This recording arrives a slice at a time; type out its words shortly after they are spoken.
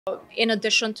In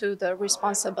addition to the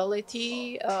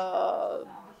responsibility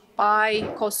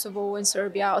by Kosovo and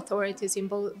Serbia authorities in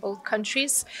both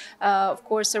countries, of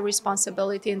course, the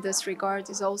responsibility in this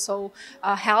regard is also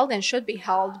held and should be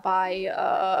held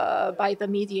by the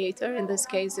mediator, in this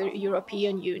case, the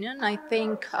European Union. I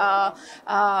think the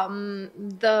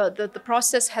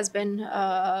process has been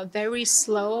very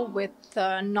slow, with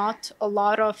not a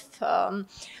lot of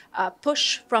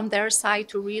push from their side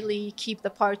to really keep the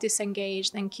parties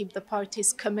engaged and keep the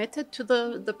parties committed to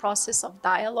the process of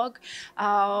dialogue.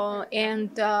 And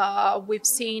we've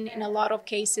seen in a lot of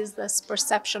cases this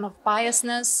perception of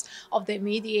biasness of the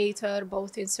mediator,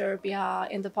 both in Serbia,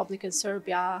 in the public in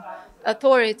Serbia,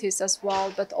 authorities as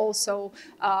well, but also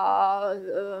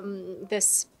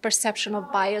this perception of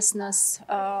biasness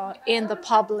in the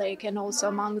public and also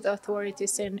among the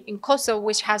authorities in Kosovo,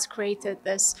 which has created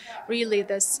this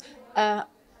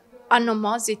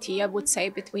animosity, I would say,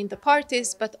 between the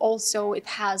parties, but also it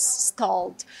has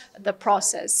stalled the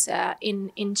process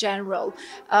in general.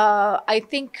 I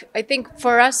think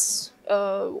for us,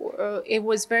 it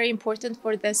was very important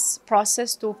for this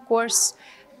process to, of course,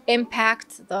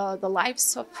 impact the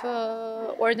lives of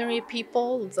ordinary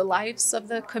people, the lives of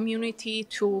the community,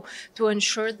 to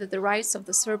ensure that the rights of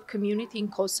the Serb community in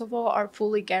Kosovo are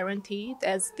fully guaranteed,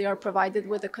 as they are provided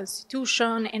with the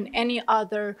constitution and any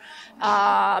other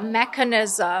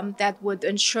mechanism that would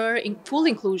ensure full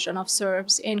inclusion of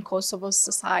Serbs in Kosovo's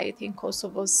society, in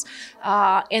Kosovo's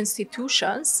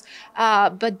institutions.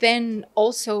 But then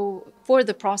also for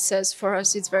the process, for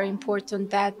us, it's very important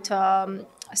that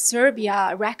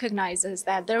Serbia recognizes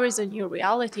that there is a new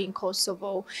reality in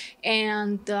Kosovo,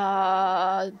 and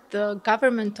the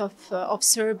government of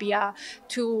Serbia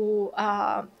to,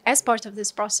 as part of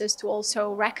this process, to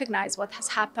also recognize what has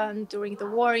happened during the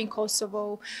war in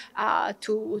Kosovo,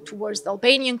 towards the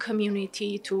Albanian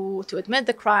community, to admit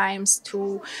the crimes,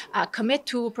 to commit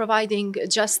to providing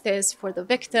justice for the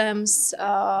victims,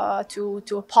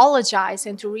 to apologize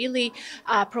and to really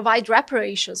provide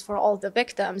reparations for all the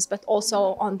victims, but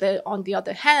also on the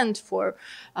other hand, for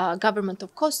government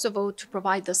of Kosovo to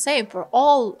provide the same for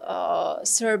all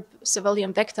Serb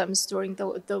civilian victims during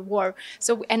the war.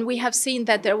 So, and we have seen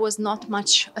that there was not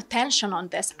much attention on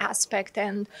this aspect.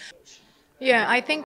 And yeah,